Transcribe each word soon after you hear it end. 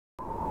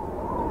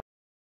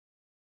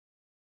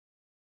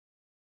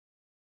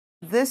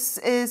This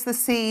is the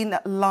scene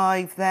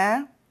live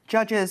there.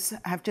 Judges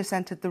have just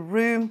entered the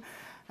room.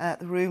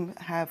 Are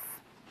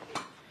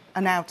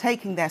now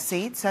taking their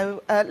seats.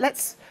 So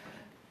let's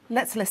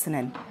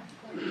listen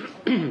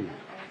in.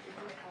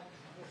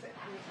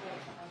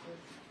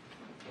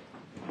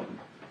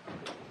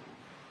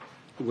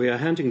 We are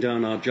handing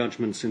down our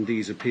judgments in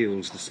these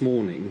appeals this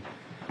morning.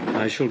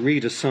 I shall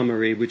read a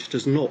summary which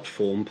does not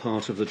form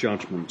part of the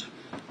judgment.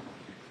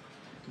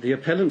 The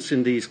appellants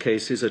in these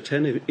cases are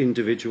 10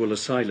 individual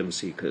asylum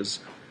seekers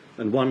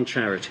and 1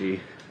 charity,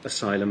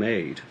 Asylum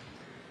Aid.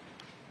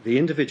 The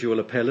individual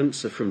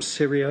appellants are from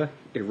Syria,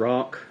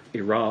 Iraq,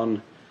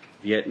 Iran,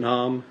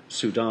 Vietnam,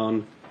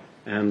 Sudan,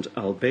 and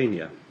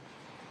Albania.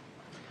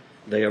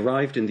 They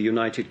arrived in the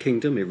United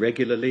Kingdom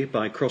irregularly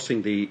by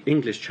crossing the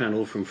English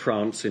Channel from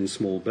France in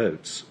small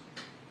boats.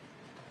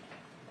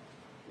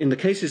 In the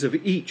cases of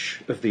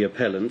each of the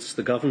appellants,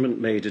 the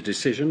government made a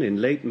decision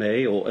in late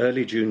May or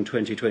early June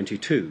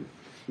 2022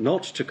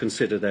 not to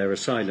consider their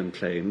asylum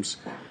claims,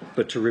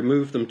 but to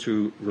remove them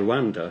to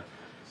Rwanda,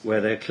 where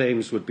their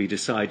claims would be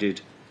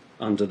decided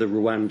under the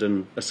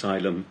Rwandan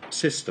asylum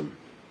system.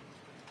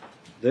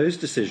 Those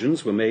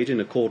decisions were made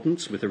in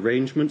accordance with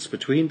arrangements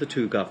between the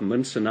 2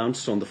 governments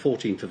announced on the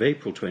 14th of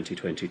April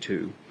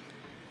 2022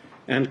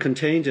 and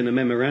contained in a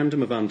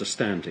memorandum of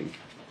understanding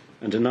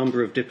and a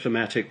number of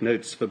diplomatic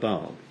notes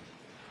verbal.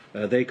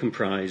 They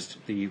comprised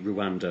the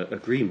Rwanda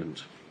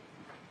Agreement.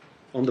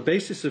 On the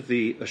basis of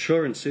the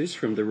assurances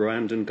from the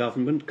Rwandan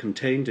government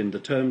contained in the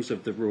terms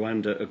of the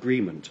Rwanda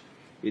Agreement,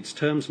 its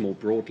terms more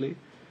broadly,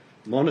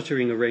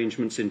 monitoring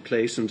arrangements in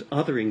place and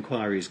other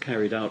inquiries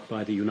carried out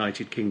by the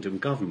United Kingdom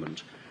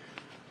government,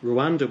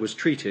 Rwanda was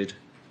treated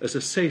as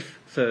a safe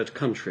third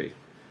country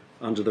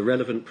under the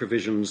relevant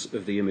provisions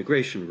of the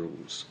immigration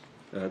rules.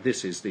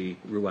 This is the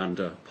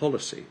Rwanda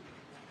policy.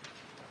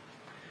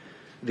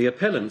 The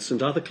appellants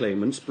and other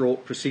claimants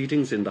brought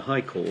proceedings in the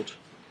High Court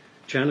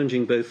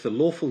challenging both the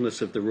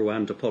lawfulness of the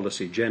Rwanda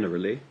policy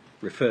generally,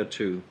 referred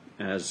to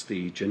as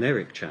the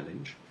generic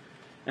challenge,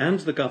 and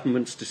the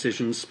government's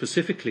decisions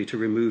specifically to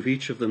remove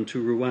each of them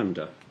to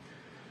Rwanda.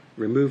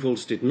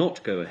 Removals did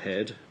not go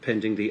ahead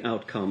pending the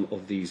outcome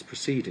of these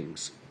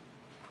proceedings.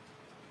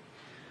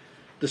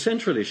 The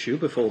central issue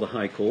before the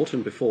High Court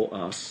and before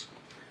us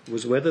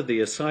was whether the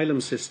asylum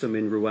system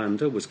in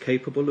Rwanda was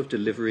capable of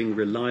delivering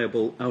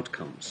reliable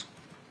outcomes.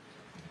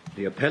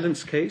 The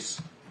appellant's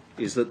case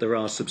is that there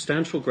are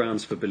substantial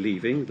grounds for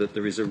believing that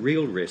there is a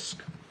real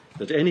risk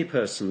that any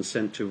person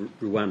sent to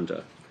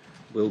Rwanda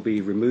will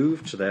be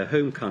removed to their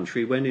home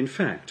country when, in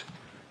fact,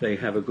 they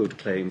have a good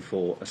claim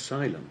for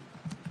asylum.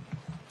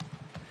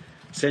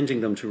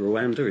 Sending them to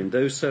Rwanda in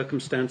those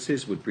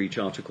circumstances would breach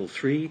Article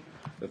 3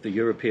 of the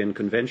European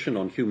Convention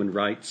on Human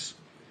Rights.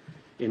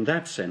 In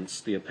that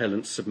sense, the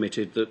appellants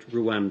submitted that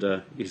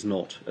Rwanda is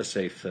not a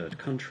safe third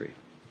country.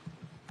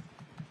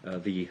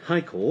 The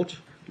High Court,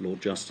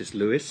 Lord Justice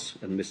Lewis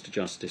and Mr.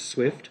 Justice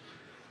Swift,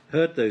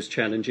 heard those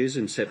challenges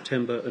in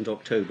September and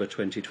October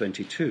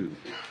 2022.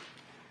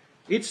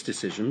 Its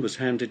decision was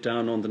handed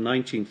down on the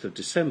 19th of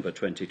December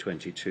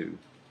 2022.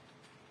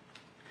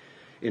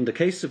 In the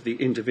case of the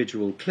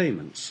individual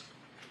claimants,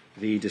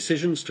 the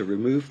decisions to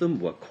remove them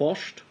were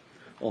quashed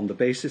on the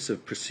basis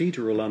of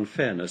procedural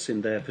unfairness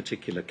in their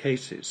particular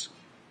cases.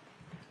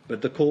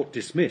 But the court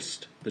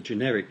dismissed the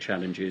generic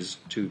challenges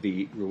to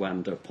the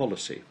Rwanda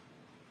policy.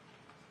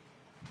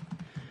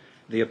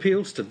 The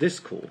appeals to this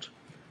court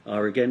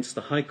are against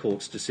the High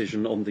Court's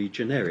decision on the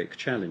generic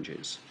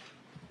challenges.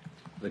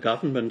 The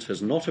government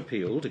has not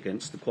appealed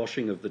against the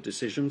quashing of the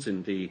decisions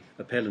in the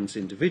appellant's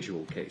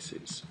individual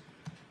cases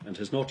and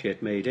has not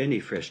yet made any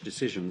fresh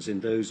decisions in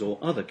those or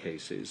other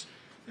cases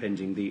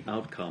pending the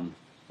outcome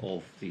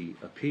of the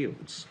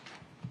appeals.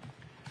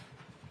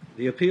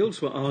 The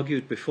appeals were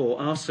argued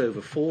before us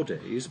over 4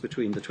 days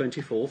between the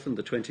 24th and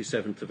the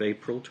 27th of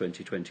April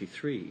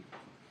 2023.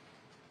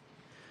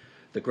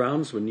 The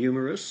grounds were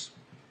numerous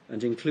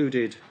and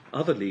included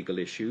other legal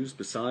issues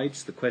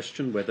besides the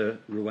question whether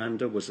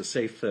Rwanda was a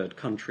safe third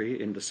country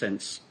in the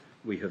sense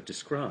we have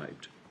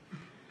described.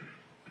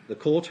 The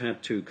court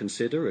had to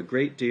consider a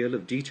great deal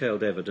of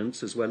detailed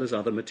evidence as well as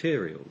other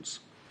materials.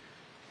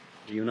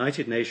 The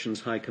United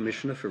Nations High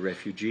Commissioner for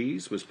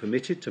Refugees was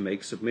permitted to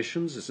make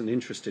submissions as an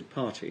interested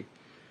party,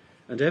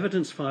 and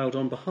evidence filed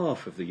on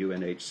behalf of the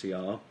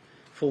UNHCR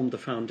formed the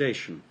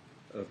foundation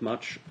of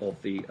much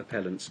of the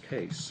appellant's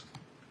case.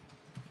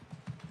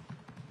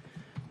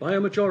 By a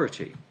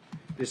majority,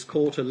 this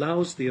court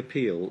allows the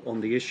appeal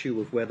on the issue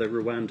of whether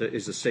Rwanda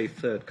is a safe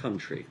third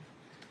country.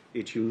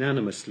 It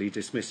unanimously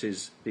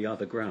dismisses the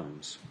other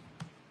grounds.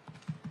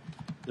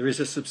 There is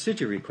a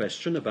subsidiary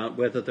question about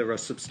whether there are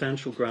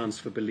substantial grounds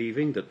for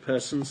believing that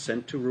persons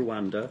sent to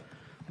Rwanda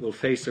will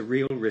face a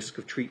real risk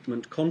of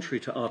treatment contrary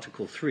to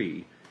Article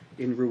 3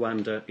 in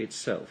Rwanda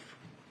itself.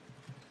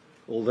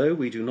 Although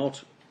we do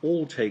not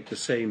all take the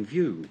same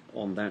view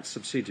on that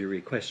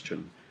subsidiary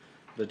question,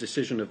 the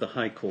decision of the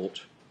High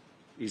Court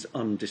is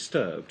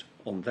undisturbed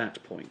on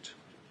that point.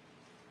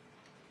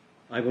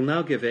 I will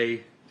now give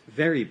a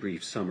very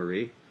brief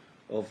summary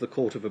of the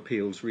Court of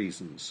Appeal's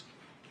reasons.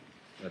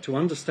 To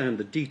understand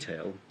the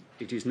detail,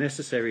 it is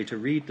necessary to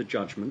read the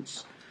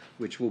judgments,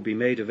 which will be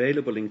made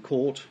available in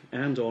court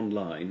and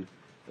online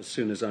as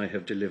soon as I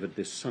have delivered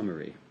this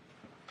summary.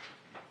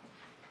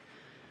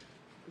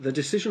 The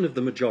decision of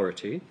the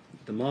majority,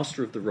 the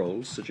Master of the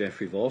Rolls, Sir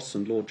Geoffrey Voss,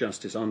 and Lord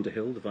Justice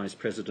Underhill, the Vice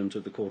President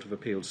of the Court of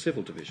Appeal's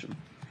Civil Division,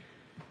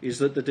 is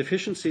that the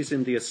deficiencies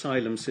in the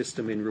asylum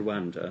system in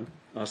Rwanda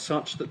are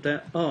such that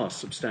there are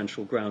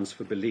substantial grounds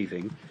for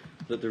believing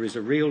that there is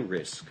a real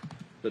risk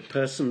that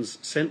persons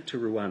sent to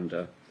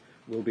Rwanda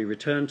will be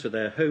returned to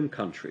their home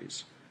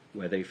countries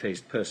where they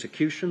faced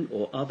persecution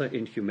or other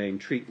inhumane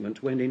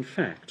treatment when in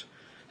fact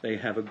they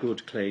have a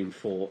good claim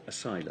for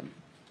asylum.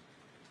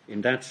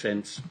 In that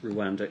sense,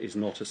 Rwanda is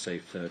not a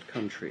safe third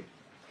country.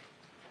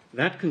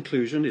 That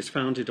conclusion is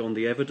founded on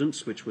the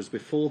evidence which was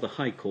before the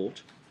High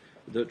Court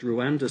that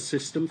Rwanda's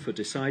system for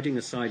deciding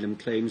asylum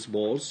claims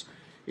was,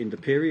 in the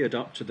period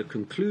up to the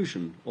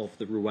conclusion of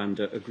the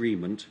Rwanda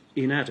agreement,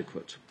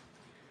 inadequate.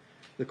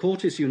 The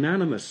Court is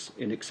unanimous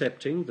in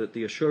accepting that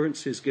the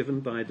assurances given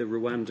by the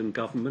Rwandan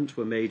government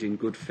were made in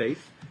good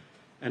faith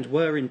and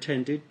were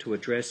intended to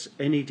address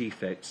any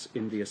defects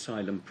in the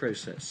asylum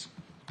process.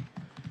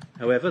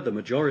 However, the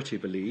majority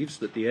believes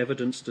that the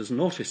evidence does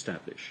not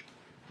establish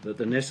that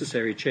the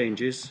necessary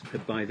changes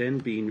had by then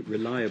been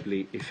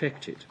reliably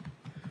effected,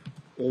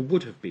 or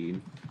would have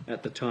been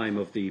at the time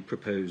of the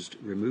proposed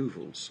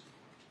removals.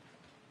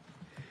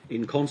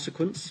 In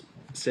consequence,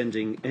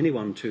 sending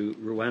anyone to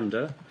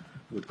Rwanda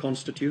would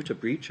constitute a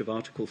breach of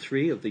Article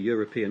 3 of the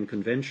European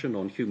Convention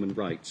on Human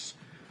Rights,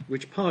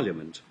 which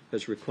Parliament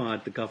has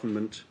required the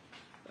government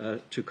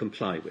to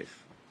comply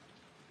with.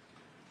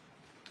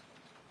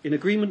 In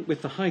agreement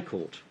with the High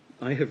Court,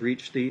 I have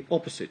reached the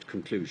opposite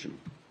conclusion.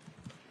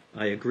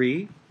 I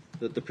agree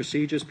that the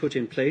procedures put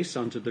in place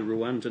under the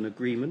Rwandan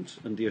agreement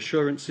and the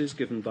assurances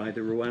given by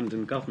the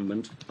Rwandan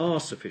government are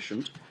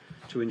sufficient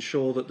to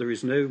ensure that there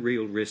is no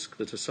real risk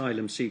that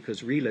asylum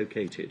seekers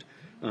relocated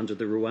under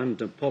the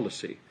Rwandan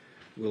policy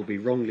will be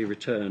wrongly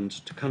returned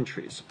to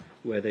countries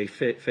where they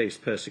face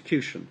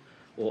persecution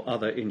or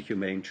other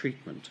inhumane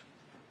treatment.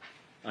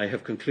 I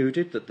have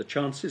concluded that the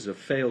chances of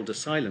failed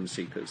asylum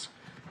seekers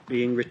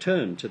being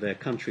returned to their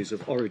countries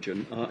of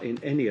origin are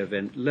in any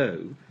event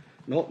low,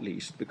 not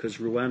least because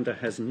Rwanda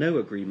has no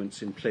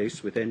agreements in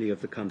place with any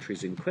of the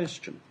countries in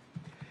question.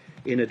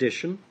 In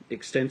addition,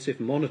 extensive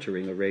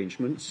monitoring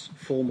arrangements,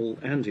 formal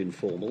and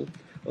informal,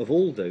 of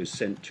all those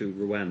sent to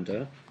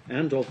Rwanda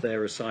and of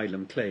their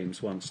asylum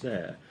claims once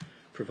there,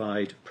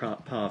 provide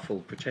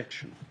powerful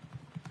protection.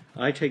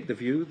 I take the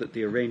view that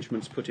the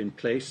arrangements put in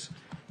place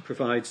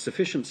provide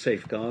sufficient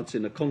safeguards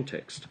in a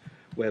context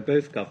where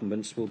both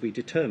governments will be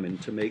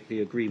determined to make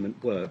the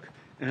agreement work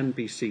and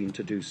be seen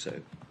to do so.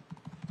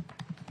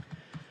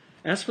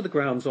 As for the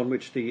grounds on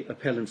which the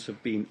appellants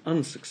have been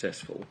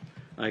unsuccessful,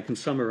 I can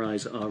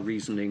summarise our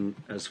reasoning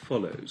as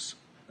follows.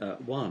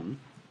 1.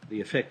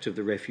 The effect of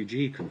the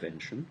Refugee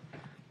Convention.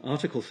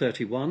 Article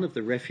 31 of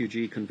the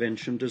Refugee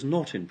Convention does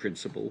not, in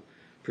principle,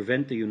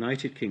 prevent the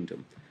United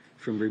Kingdom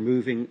from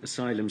removing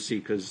asylum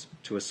seekers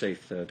to a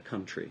safe third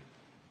country.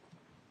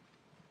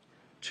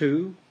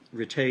 2.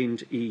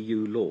 Retained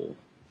EU law.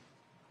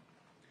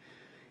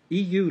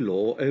 EU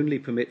law only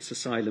permits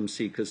asylum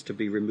seekers to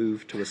be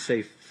removed to a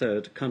safe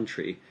third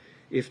country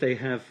if they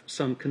have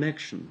some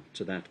connection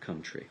to that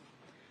country.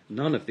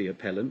 None of the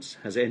appellants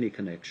has any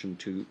connection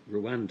to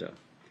Rwanda.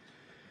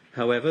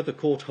 However, the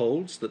Court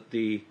holds that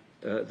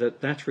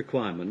that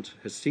requirement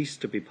has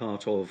ceased to be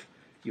part of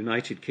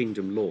United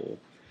Kingdom law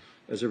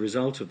as a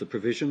result of the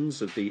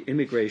provisions of the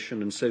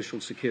Immigration and Social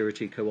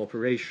Security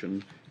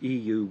Cooperation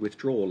EU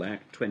Withdrawal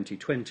Act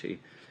 2020,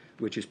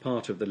 which is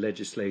part of the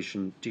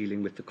legislation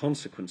dealing with the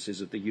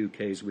consequences of the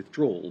UK's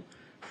withdrawal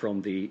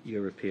from the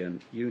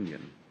European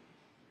Union.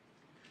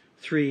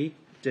 3.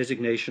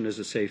 Designation as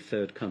a safe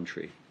third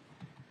country.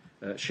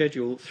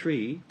 Schedule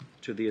 3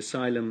 to the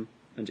Asylum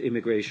and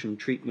Immigration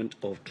Treatment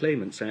of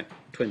Claimants Act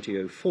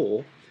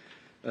 2004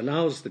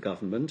 allows the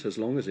government, as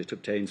long as it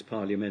obtains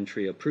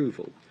parliamentary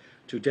approval,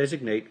 to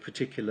designate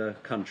particular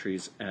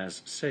countries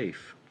as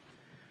safe.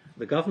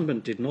 The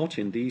government did not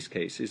in these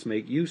cases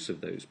make use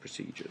of those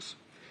procedures.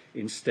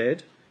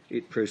 Instead,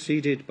 it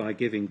proceeded by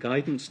giving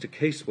guidance to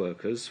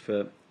caseworkers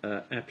for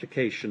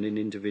application in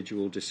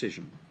individual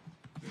decision.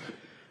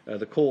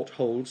 The Court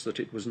holds that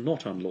it was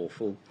not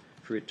unlawful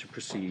for it to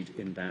proceed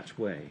in that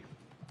way.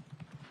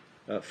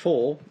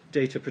 4.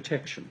 Data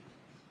protection.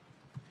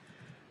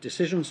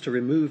 Decisions to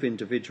remove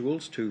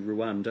individuals to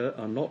Rwanda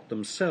are not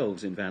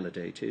themselves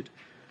invalidated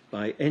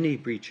by any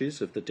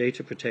breaches of the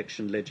data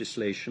protection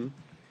legislation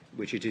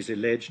which it is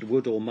alleged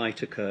would or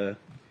might occur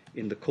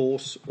in the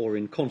course or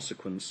in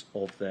consequence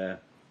of their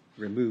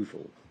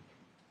removal.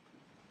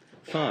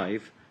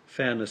 5.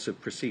 Fairness of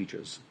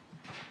procedures.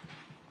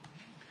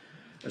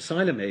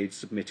 Asylum Aid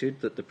submitted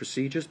that the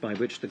procedures by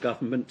which the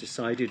government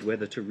decided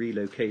whether to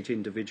relocate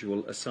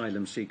individual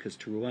asylum seekers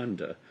to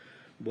Rwanda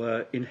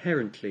were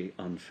inherently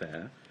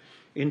unfair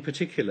in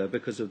particular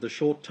because of the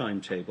short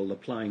timetable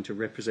applying to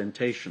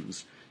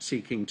representations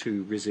seeking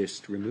to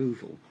resist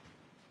removal.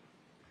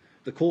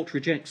 The Court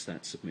rejects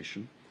that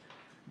submission,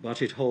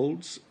 but it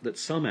holds that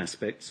some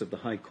aspects of the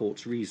High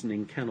Court's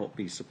reasoning cannot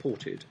be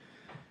supported,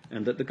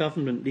 and that the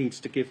government needs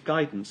to give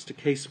guidance to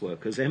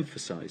caseworkers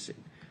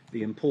emphasising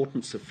the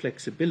importance of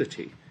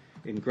flexibility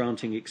in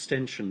granting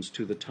extensions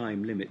to the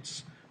time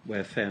limits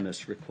where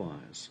fairness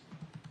requires.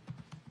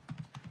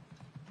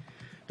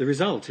 The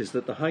result is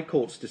that the High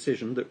Court's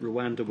decision that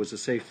Rwanda was a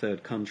safe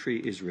third country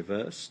is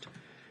reversed,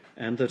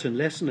 and that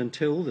unless and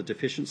until the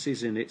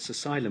deficiencies in its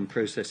asylum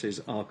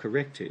processes are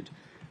corrected,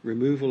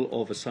 removal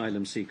of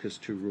asylum seekers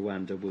to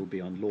Rwanda will be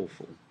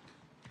unlawful.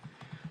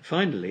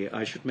 Finally,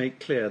 I should make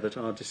clear that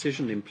our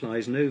decision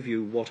implies no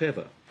view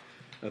whatever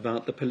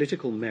about the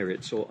political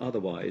merits or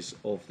otherwise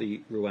of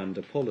the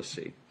Rwanda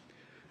policy.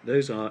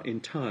 Those are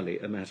entirely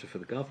a matter for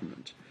the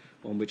government,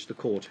 on which the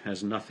Court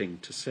has nothing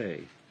to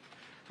say.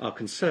 Our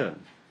concern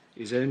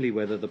is only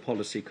whether the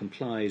policy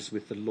complies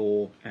with the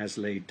law as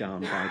laid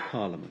down by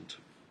Parliament.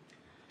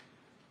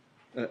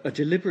 A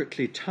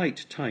deliberately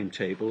tight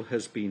timetable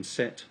has been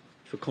set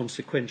for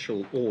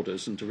consequential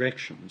orders and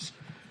directions,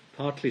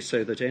 partly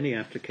so that any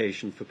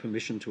application for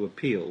permission to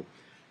appeal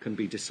can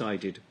be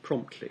decided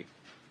promptly.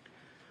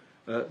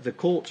 The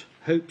Court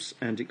hopes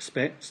and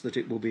expects that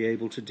it will be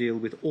able to deal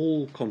with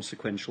all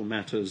consequential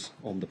matters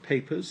on the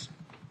papers.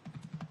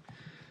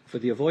 For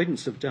the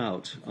avoidance of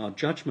doubt, our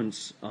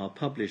judgments are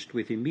published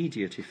with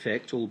immediate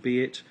effect,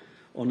 albeit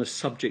on a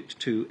subject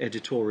to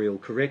editorial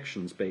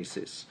corrections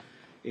basis,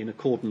 in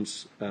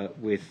accordance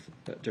with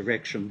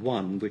Direction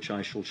 1, which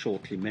I shall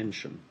shortly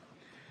mention.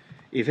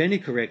 If any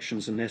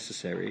corrections are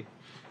necessary,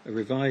 a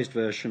revised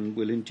version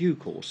will in due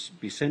course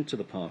be sent to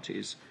the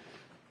parties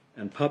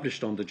and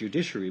published on the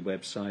Judiciary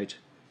website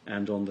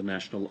and on the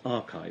National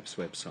Archives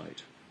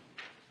website.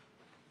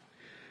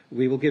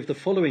 We will give the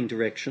following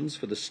directions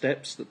for the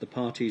steps that the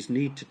parties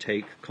need to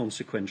take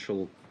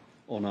consequential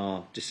on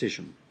our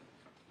decision.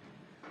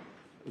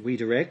 We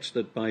direct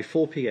that by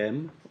 4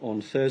 p.m.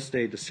 on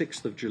Thursday the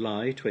 6th of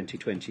July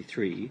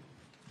 2023,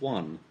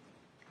 1.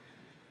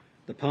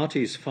 The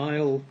parties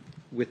file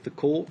with the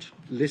Court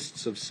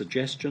lists of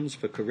suggestions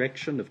for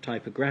correction of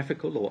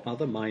typographical or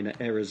other minor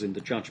errors in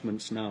the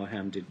judgments now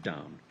handed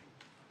down.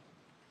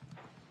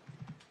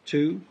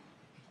 2.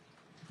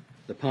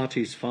 The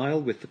parties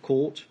file with the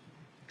Court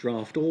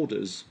draft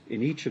orders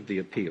in each of the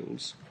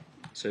appeals,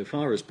 so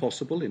far as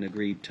possible in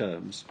agreed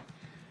terms,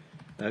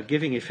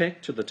 giving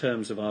effect to the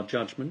terms of our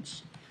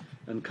judgments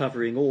and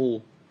covering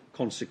all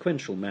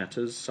consequential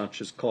matters such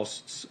as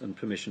costs and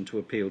permission to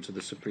appeal to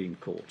the Supreme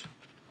Court.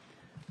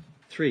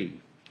 3.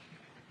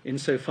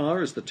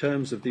 Insofar as the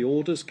terms of the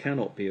orders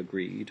cannot be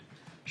agreed,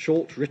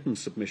 short written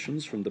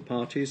submissions from the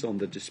parties on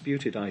the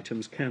disputed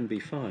items can be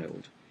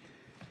filed.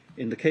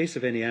 In the case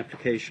of any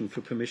application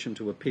for permission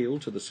to appeal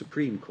to the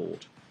Supreme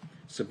Court,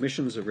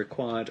 submissions are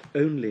required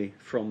only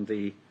from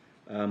the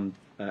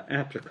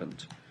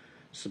applicant.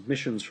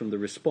 Submissions from the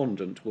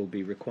respondent will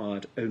be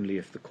required only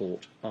if the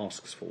Court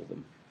asks for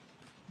them.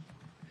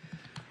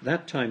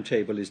 That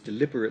timetable is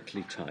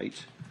deliberately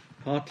tight,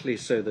 partly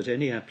so that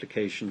any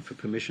application for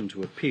permission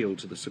to appeal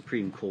to the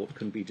Supreme Court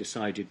can be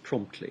decided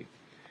promptly,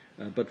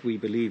 but we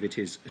believe it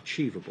is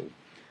achievable.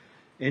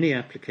 Any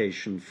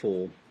application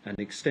for an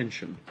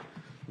extension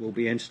will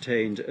be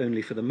entertained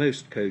only for the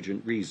most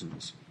cogent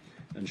reasons,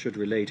 and should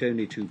relate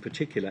only to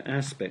particular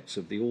aspects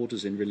of the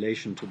orders in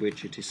relation to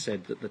which it is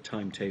said that the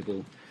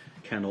timetable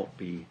cannot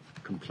be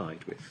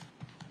complied with.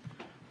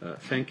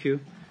 Thank you.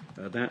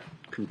 That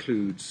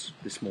concludes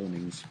this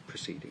morning's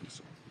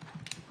proceedings.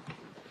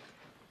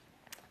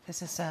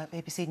 This is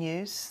BBC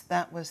News.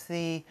 That was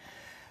the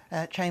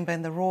chamber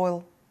in the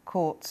Royal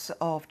Courts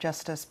of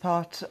Justice,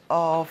 part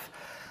of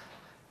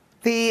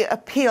the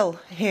appeal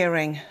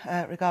hearing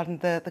regarding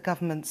the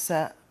government's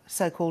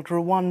so-called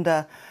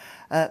Rwanda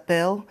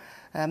bill.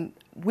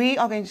 We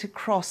are going to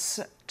cross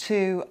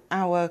to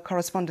our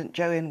correspondent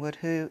Joe Inwood,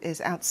 who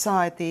is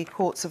outside the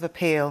Courts of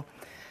Appeal.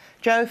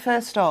 Joe,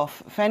 first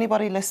off, for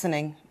anybody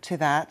listening to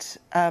that,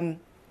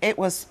 it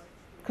was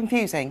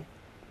confusing.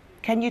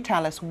 Can you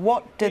tell us,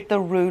 what did the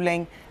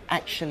ruling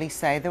actually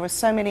say? There were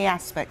so many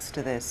aspects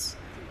to this.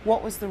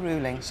 What was the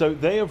ruling? So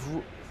they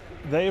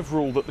have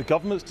ruled that the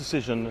government's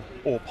decision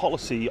or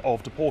policy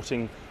of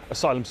deporting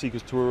asylum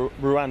seekers to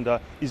Rwanda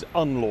is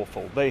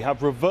unlawful. They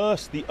have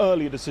reversed the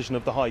earlier decision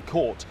of the High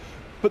Court.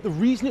 But the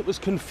reason it was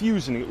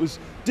confusing, it was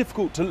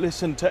difficult to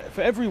listen to,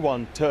 for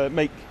everyone to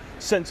make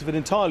sense of it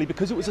entirely,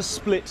 because it was a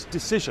split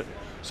decision.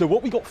 So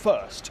what we got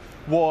first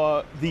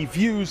were the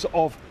views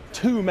of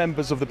two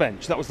members of the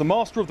bench. That was the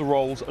Master of the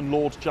Rolls and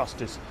Lord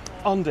Justice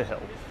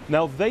Underhill.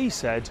 Now, they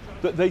said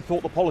that they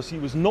thought the policy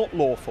was not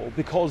lawful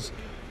because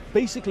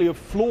basically of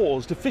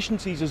flaws,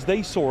 deficiencies as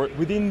they saw it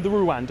within the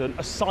Rwandan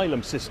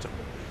asylum system.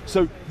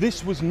 So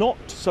this was not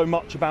so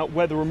much about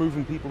whether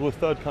removing people to a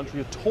third country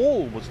at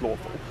all was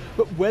lawful,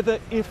 but whether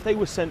if they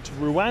were sent to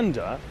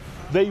Rwanda,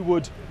 they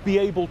would be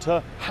able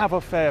to have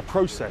a fair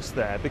process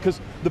there, because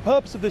the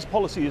purpose of this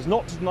policy is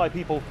not to deny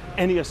people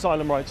any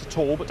asylum rights at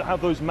all, but to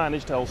have those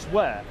managed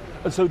elsewhere.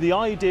 And so the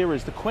idea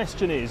is, the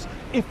question is,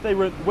 if they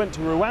went to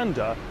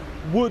Rwanda,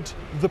 would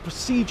the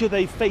procedure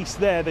they face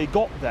there, they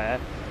got there,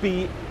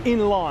 be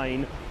in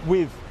line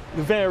with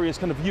the various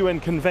kind of UN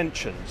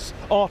conventions?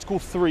 Article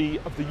 3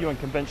 of the UN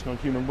Convention on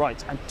Human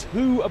Rights, and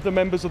 2 of the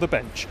members of the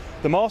bench,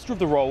 the Master of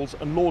the Rolls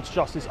and Lord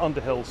Justice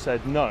Underhill,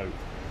 said no.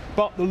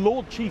 But the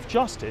Lord Chief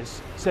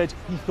Justice said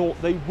he thought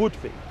they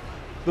would be.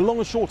 The long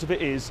and short of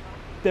it is,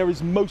 there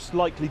is most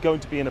likely going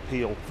to be an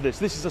appeal for this.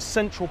 This is a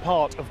central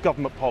part of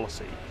government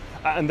policy,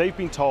 and they've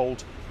been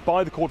told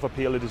by the Court of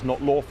Appeal it is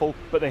not lawful,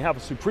 but they have a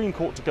Supreme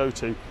Court to go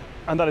to,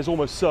 and that is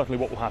almost certainly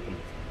what will happen.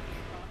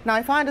 Now,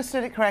 if I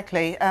understood it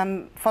correctly,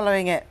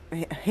 following it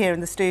here in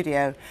the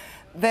studio,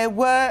 there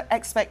were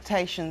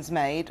expectations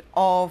made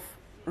of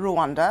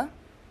Rwanda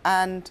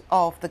and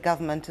of the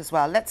government as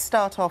well. Let's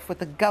start off with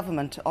the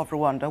government of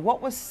Rwanda.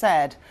 What was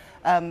said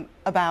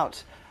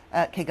about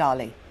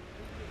Kigali?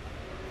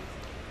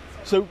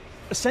 So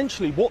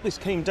essentially what this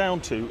came down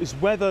to is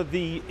whether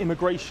the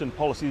immigration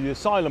policy, the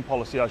asylum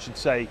policy I should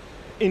say,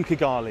 in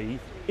Kigali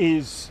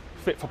is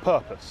fit for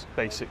purpose,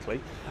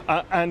 basically.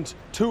 And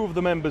 2 of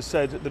the members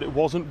said that it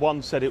wasn't,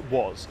 1 said it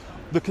was.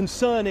 The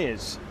concern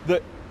is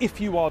that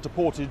if you are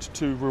deported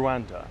to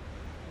Rwanda,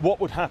 what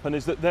would happen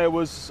is that there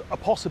was a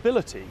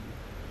possibility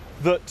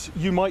that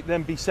you might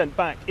then be sent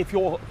back. If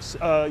your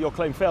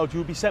claim failed, you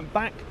would be sent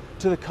back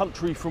to the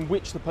country from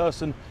which the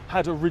person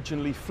had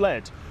originally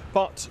fled.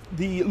 But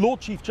the Lord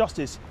Chief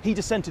Justice, he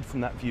dissented from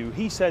that view.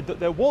 He said that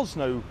there was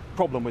no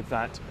problem with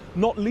that,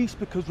 not least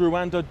because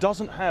Rwanda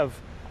doesn't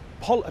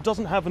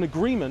have an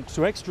agreement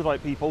to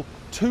extradite people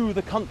to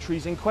the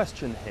countries in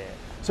question here.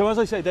 So as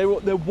I say, there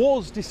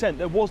was dissent,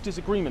 there was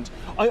disagreement.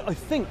 I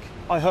think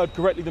I heard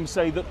correctly them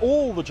say that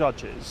all the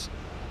judges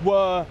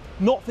were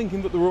not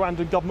thinking that the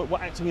Rwandan government were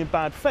acting in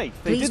bad faith.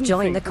 They Please didn't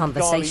join think the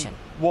conversation.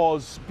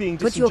 Was being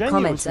Put your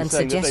comments and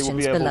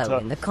suggestions below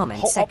in the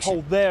comments section.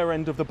 Uphold their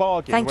end of the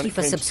bargain. Thank you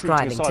for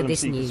subscribing to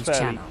this news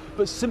channel.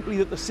 But simply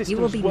that the systems you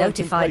will be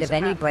notified of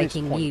any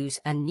breaking point. news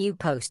and new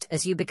post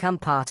as you become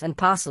part and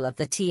parcel of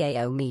the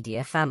TAO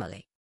Media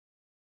family.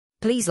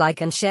 Please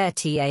like and share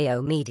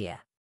TAO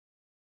Media.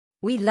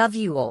 We love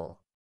you all.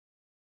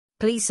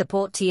 Please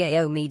support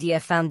TAO Media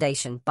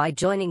Foundation by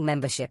joining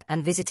membership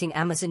and visiting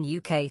Amazon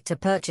UK to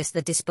purchase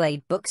the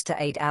displayed books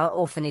to aid our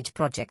orphanage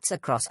projects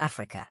across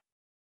Africa.